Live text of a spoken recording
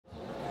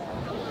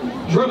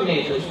Drum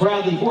majors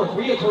Bradley Bork,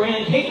 Rhea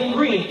Coran, Caitlin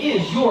Green,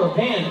 is your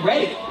band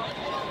ready?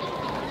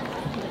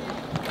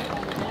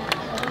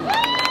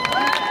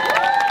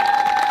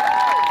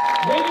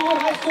 Ravenwood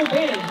High School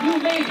Band, you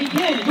may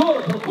begin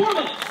your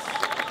performance.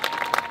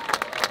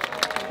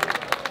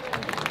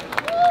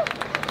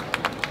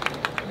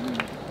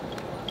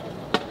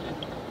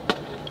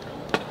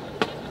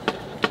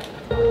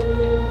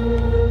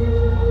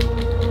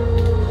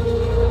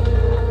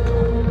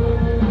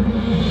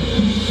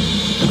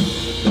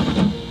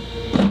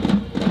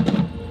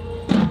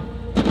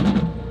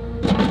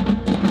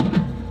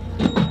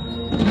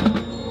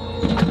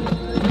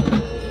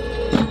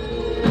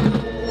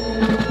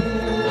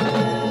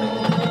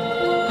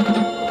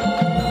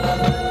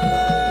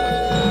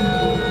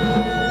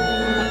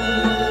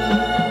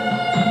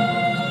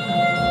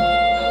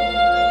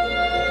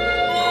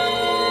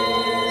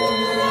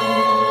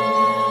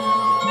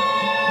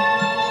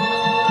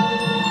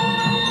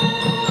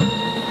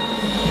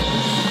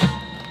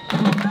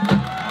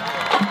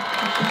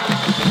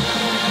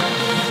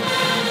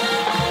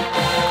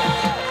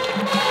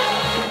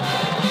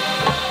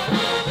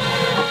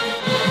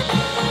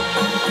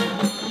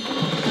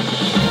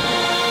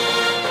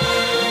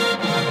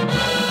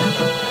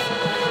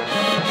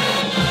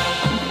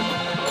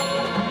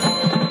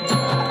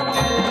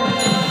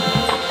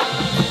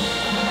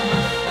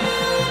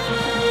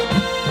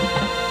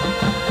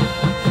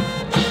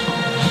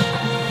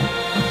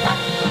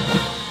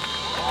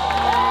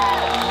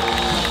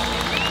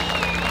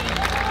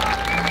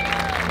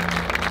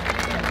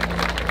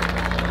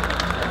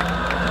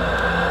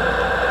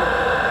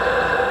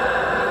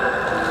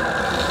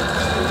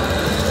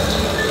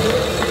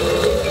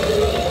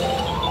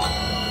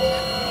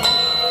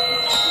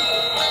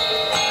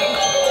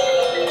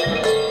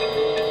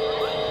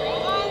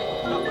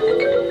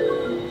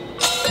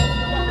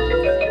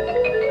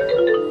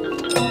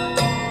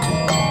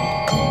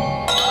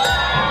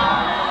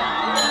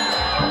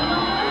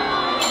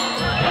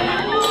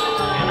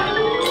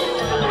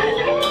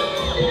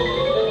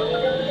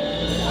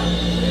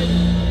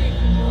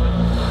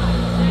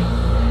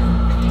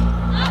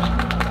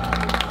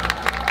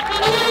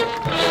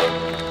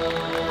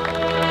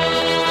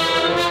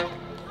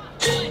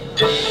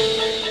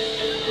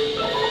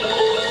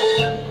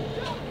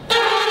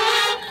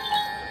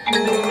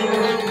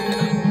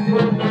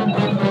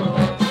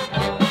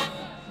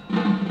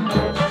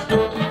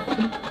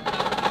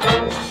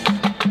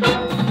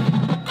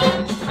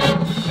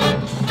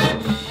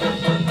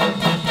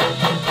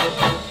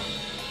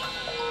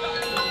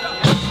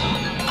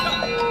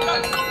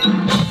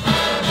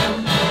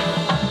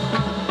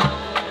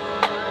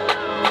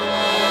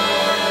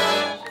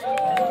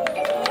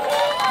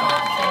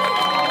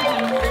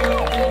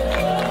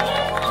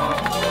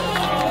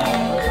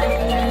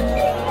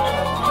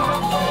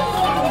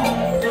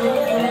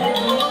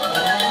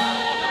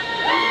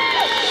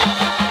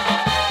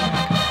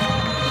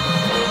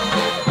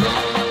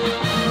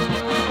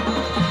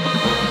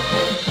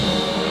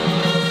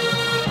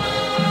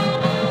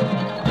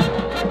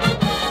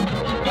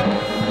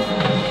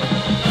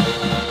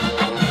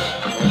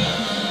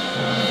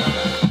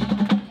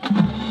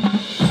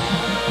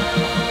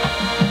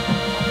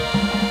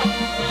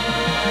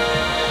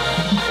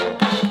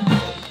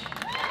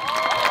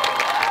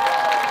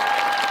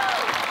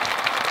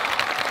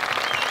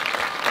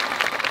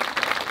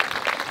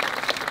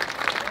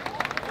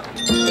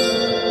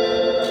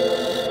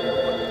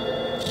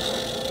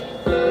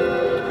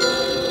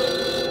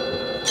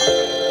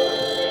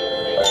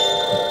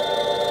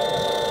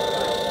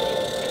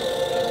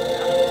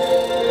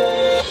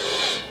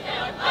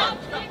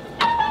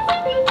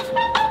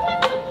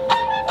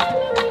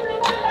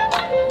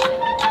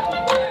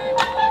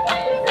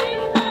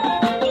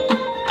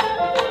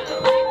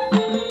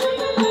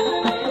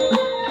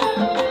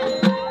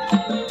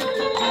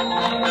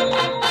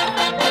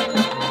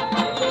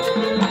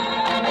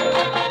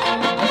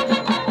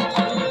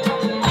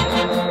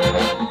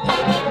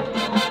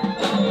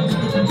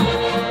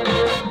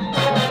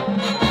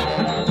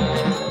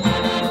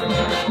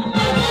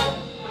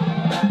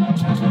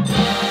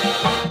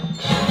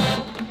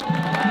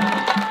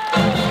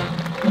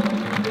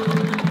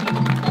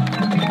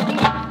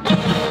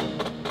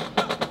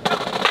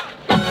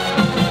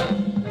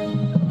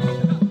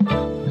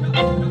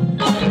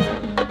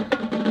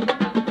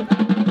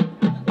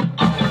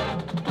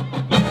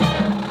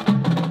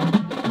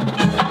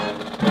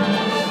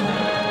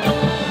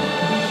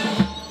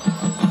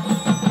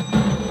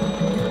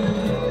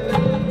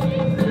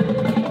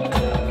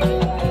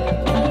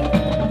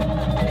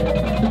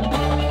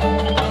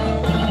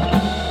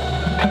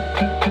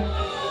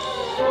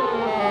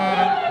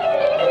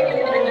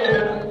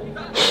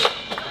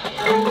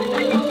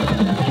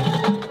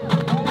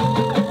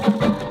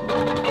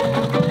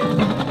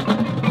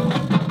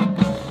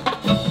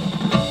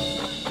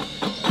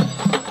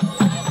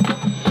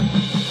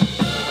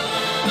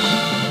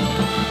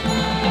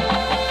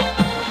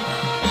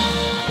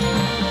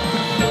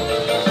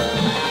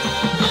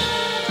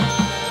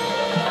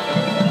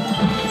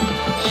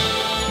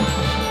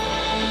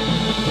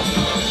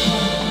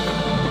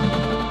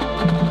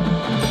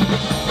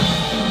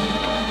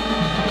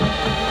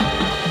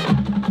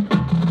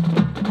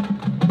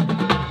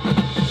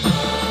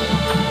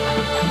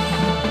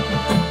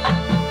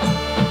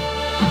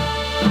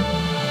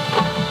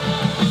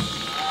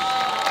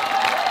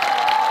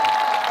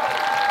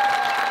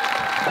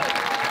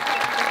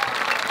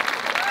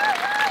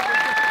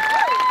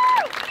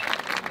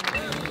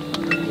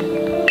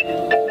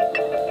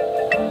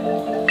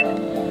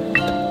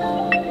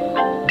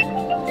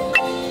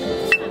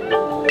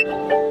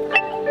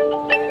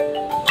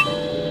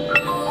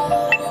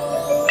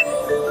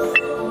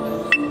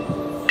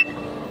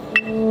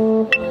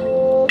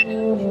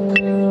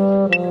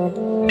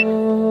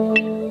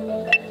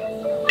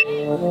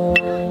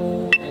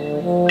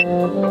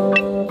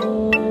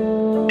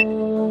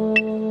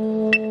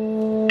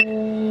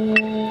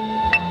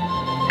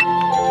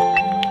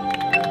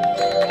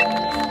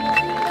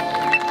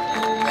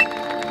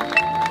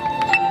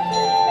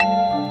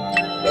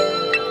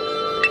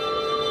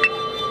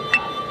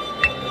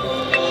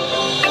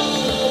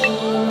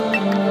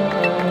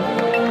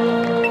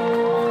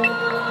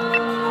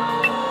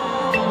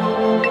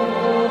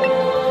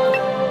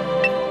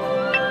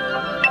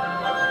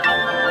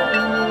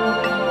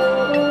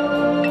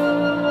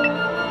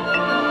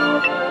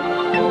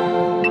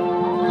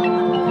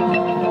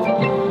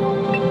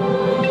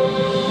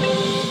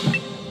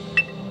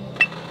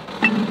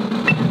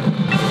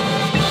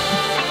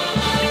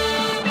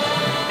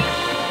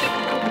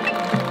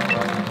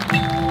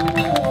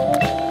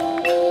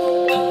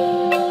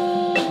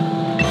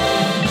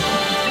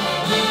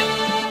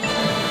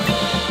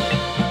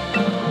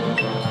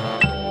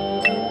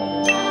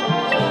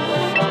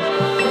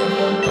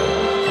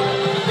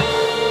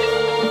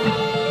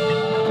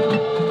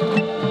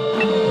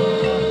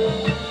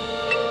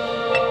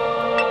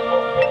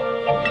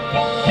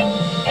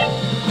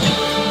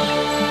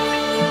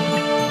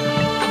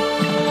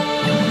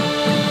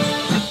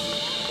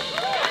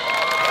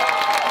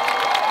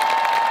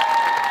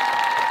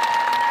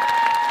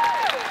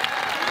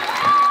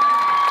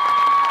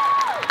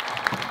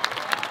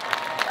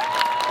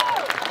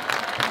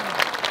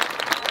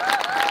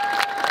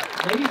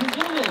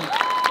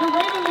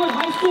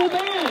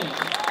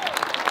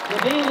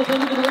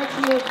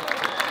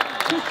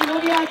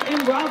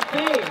 and Rob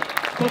Fay.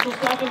 Special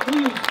staff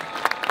includes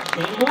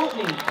Shane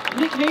Waltney,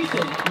 Nick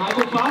Mason,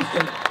 Michael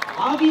Foster,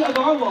 Avi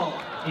Agarwal,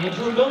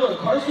 Andrew Miller,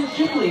 Carson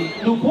Shipley,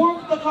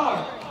 Newport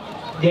Thakar,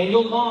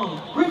 Daniel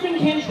Long, Griffin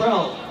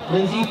Cantrell,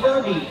 Lindsay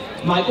Furby,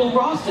 Michael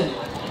Rawson,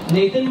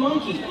 Nathan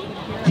Monkey,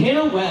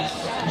 Tanner West,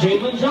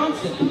 Jalen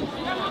Johnson,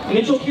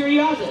 Mitchell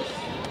Kiriazis,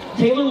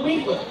 Taylor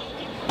Winkler,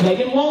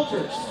 Megan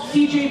Walters,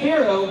 CJ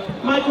Barrow,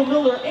 Michael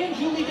Miller, and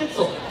Julie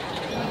Ditzel.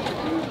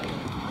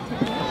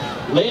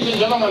 Ladies and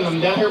gentlemen, I'm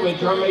down here with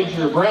Drum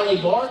Major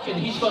Bradley Bark, and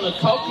he's going to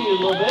talk to you a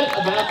little bit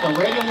about the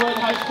Ravenwood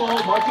High School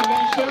Marching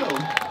Band Show.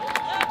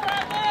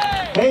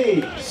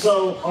 Hey,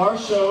 so our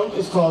show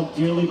is called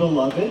Dearly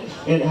Beloved.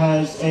 It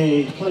has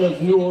a kind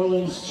of New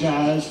Orleans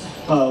jazz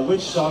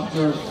witch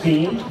doctor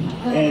theme,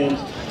 and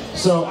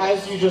so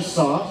as you just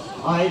saw,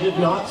 I did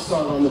not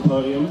start on the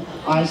podium.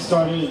 I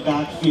started at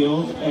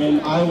backfield, and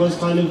I was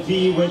kind of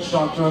the witch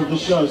doctor of the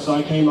show, so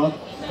I came up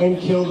and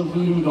killed a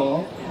voodoo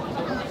doll.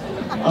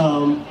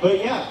 But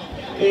yeah,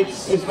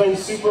 it's been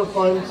super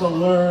fun to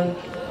learn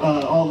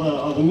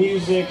all the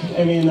music.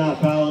 I mean,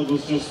 that ballad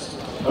was just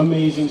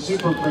amazing,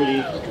 super pretty,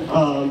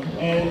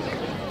 and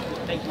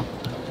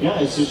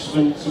yeah, it's just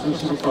been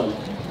super fun.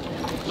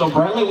 So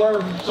Bradley, where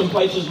are some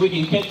places we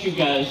can catch you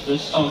guys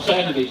on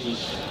Saturdays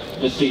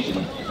this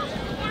season?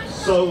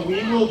 So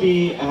we will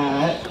be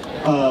at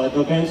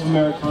the Bands of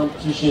America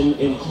competition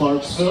in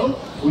Clarksville.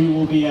 We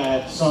will be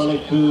at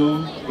Sonic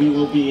Boom. We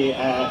will be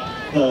at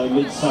the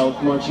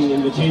Mid-South Marching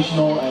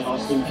Invitational at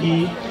Austin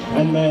P.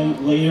 And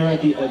then later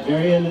at the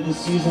very end of the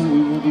season,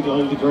 we will be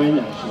going to Grand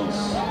Nationals.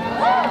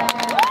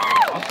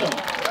 Awesome.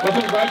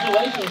 Well,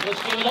 congratulations.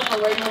 Let's give it up for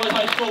Ravenwood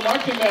High School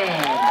Marching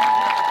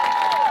Band.